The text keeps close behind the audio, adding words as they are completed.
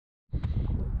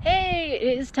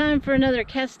Okay, it is time for another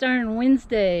Cast Iron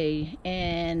Wednesday,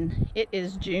 and it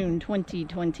is June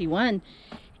 2021,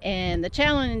 and the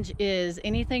challenge is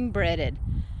anything breaded.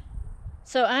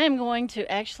 So I am going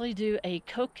to actually do a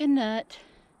coconut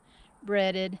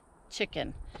breaded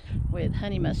chicken with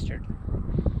honey mustard.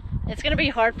 It's going to be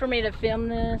hard for me to film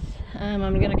this.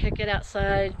 I'm going to cook it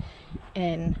outside,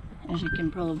 and as you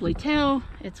can probably tell,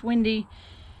 it's windy,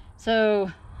 so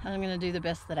I'm going to do the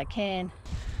best that I can.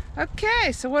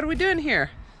 Okay, so what are we doing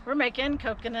here? We're making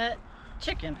coconut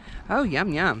chicken. Oh,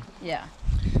 yum, yum. Yeah.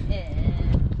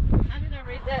 And how did I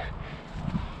read that?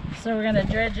 So we're gonna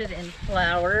dredge it in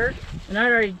flour.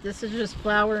 And this is just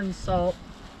flour and salt.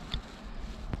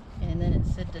 And then it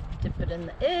said to dip it in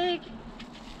the egg.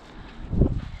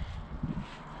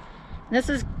 This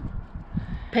is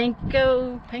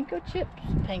panko chips?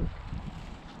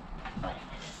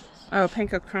 Oh,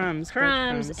 panko crumbs.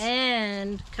 Crumbs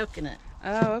and coconut.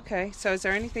 Oh, okay. So is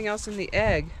there anything else in the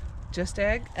egg? Just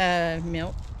egg?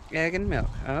 Milk. Egg and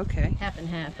milk. Okay. Half and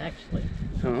half, actually.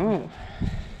 Oh.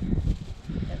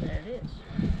 And there it is.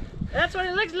 That's what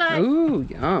it looks like. Ooh,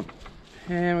 yum.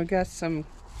 And we got some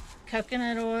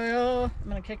coconut oil. I'm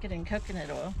going to cook it in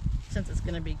coconut oil since it's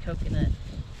going to be coconut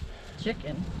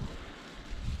chicken.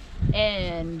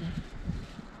 And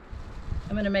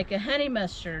I'm going to make a honey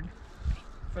mustard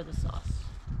for the sauce.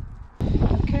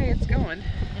 Okay, it's going.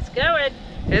 It's going.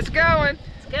 It's going.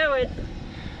 It's going.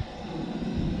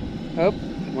 Oh,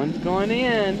 one's going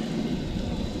in.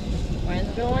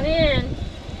 One's going in.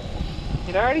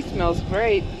 It already smells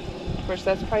great. Of course,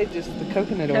 that's probably just the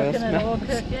coconut oil smell. Coconut oil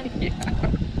cooking? Yeah.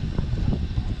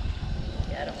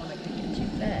 Yeah, I don't want to cook it too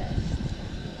fast.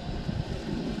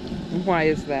 Why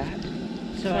is that?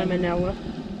 So I'm a Noah.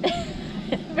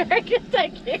 Very good,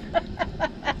 thank you.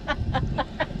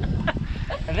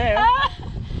 Hello.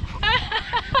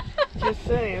 Just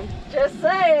saying. Just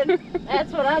saying.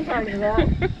 That's what I'm talking about.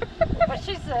 What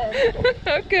she said.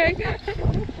 Okay.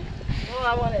 Well,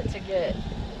 I want it to get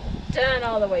done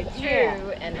all the way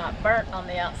through and not burnt on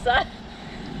the outside.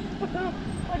 Would be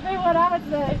what I would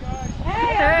say.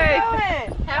 Hey,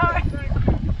 how are you doing?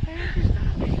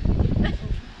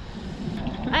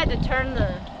 I had to turn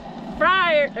the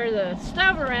fryer or the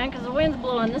stove around because the wind's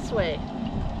blowing this way.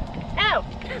 Ow!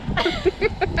 Do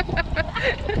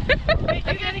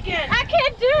that again. I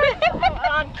can't do it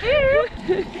on cue.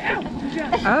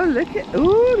 Oh, look at,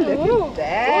 look at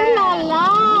that. Oh la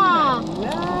la.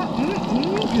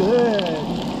 Good.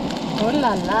 Oh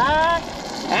la la.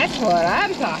 That's what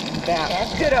I'm talking about.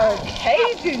 That's good old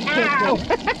Cajun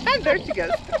cooking. There she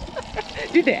goes.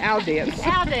 Do the owl dance.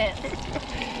 Owl dance.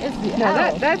 It's the Now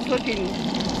owl. that's looking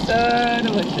so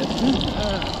delicious.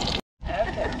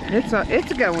 Okay.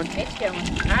 It's going. It's going.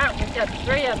 Alright, we've got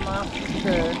 3 of them off.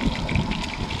 Sure.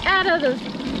 Out of the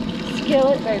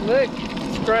skillet. They look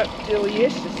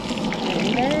delicious.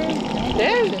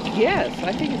 Yes,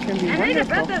 I think it's going to be I need to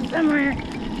wonderful. put this somewhere.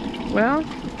 Well,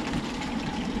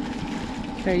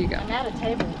 there you go. I'm out of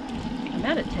table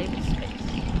space.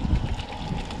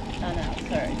 Oh no,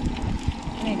 sorry.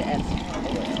 I need to add some more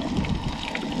oil.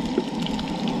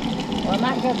 Well, I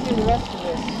might go through the rest of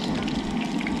this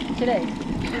today.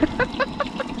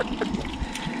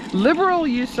 Liberal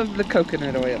use of the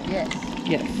coconut oil. Yes.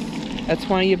 Yes. That's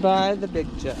why you buy the big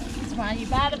jug. That's why you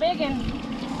buy the big one.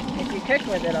 If you cook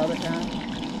with it all the time.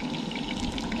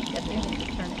 Guess we need to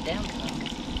turn it down some.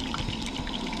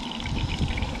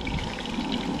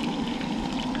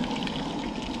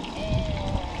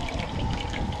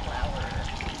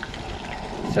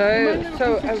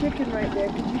 Chicken right there.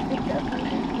 Could you pick that?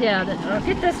 Yeah, I'll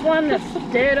get this one that's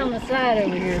dead on the side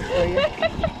over here for you.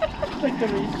 Like the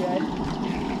reject.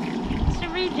 It's a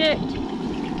reject.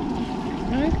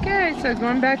 Okay, so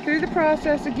going back through the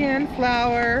process again,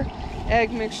 flour,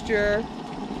 egg mixture,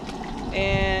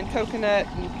 and coconut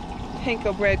and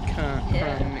panko bread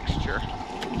crumb mixture.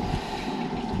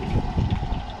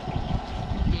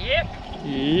 Yep.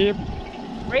 Yep.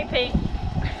 Repeat.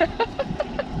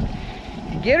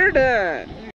 Get her done.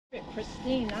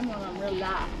 Christine, I'm on real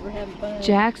life. We're having fun.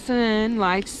 Jackson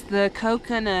likes the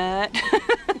coconut.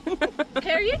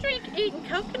 Okay, are you eating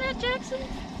coconut, Jackson?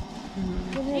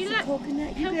 You like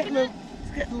coconut? He's got a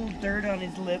little dirt on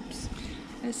his lips.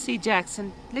 Let's see,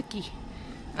 Jackson. Looky.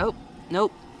 Oh,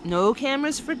 nope. No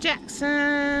cameras for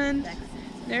Jackson.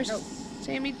 There's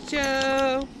Sammy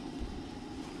Joe.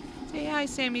 Say hi,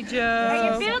 Sammy Joe.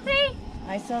 Are you filthy?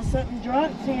 I saw something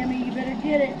drop, Sammy. You better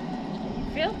get it.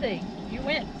 Filthy. You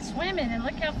went swimming and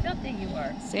look how filthy you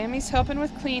are. Sammy's helping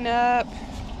with cleanup.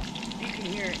 You can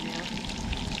hear it now.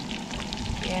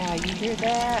 Yeah, you hear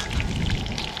that?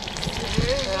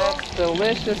 That's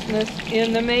deliciousness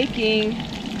in the making.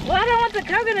 Well, I don't want the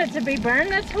coconut to be burned.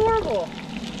 That's horrible.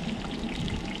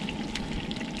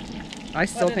 I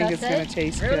still think it's going to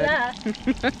taste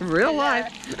good. Real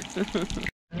life.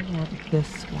 I want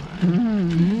this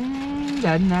one.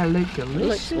 Doesn't that look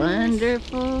delicious? Looks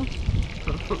wonderful.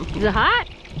 Is it hot?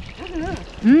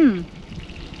 Mmm.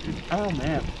 Oh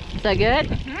man. Is that good?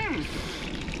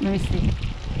 Let me see.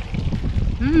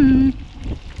 Mmm.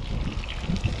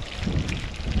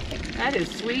 That is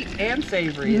sweet and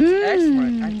savory. It's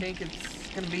excellent. I think it's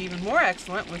going to be even more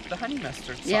excellent with the honey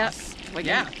mustard sauce. Yep.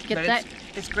 Yeah, Get but that.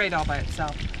 It's great all by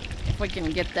itself. If we can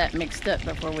get that mixed up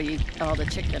before we eat all the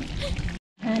chicken.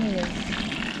 Honey is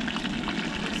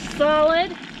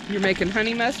solid. You're making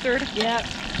honey mustard, Yep.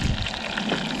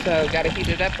 so got to heat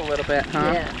it up a little bit,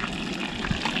 huh? Yeah.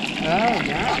 Oh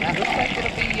yeah, that looks like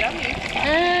it'll be yummy.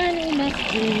 Honey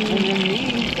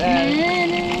mustard.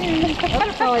 Honey.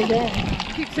 That's probably good.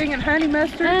 Keep singing honey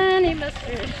mustard. Honey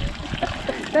mustard.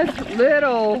 That's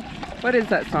little. What is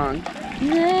that song?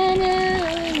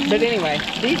 But anyway,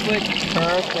 these look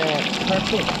perfect.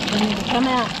 Perfect. They need to come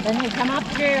out. They need to come out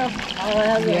the grill.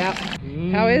 Yep.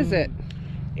 How is it?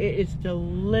 It is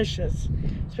delicious.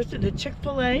 Especially the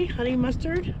Chick-fil-A honey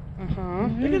mustard.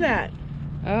 Look at that.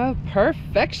 Oh,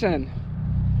 perfection.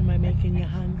 Am I making you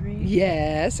hungry?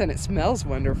 Yes, and it smells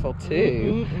wonderful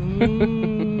too.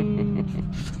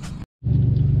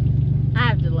 I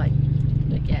have to like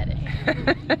look at it.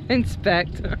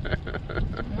 Inspect.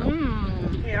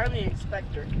 Hey, I'm the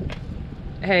inspector.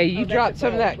 Hey, you dropped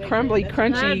some of that crumbly, I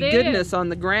crunchy did. goodness on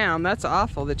the ground. That's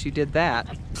awful that you did that.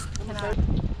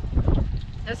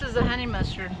 This is the honey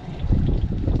mustard.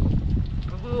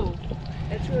 Ooh.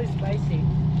 It's really spicy.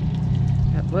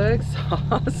 That looks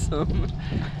awesome.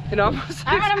 It almost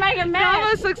I'm gonna make a it mess.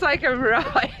 almost looks like a raw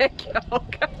egg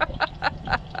yolk.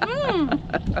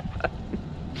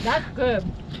 That's good.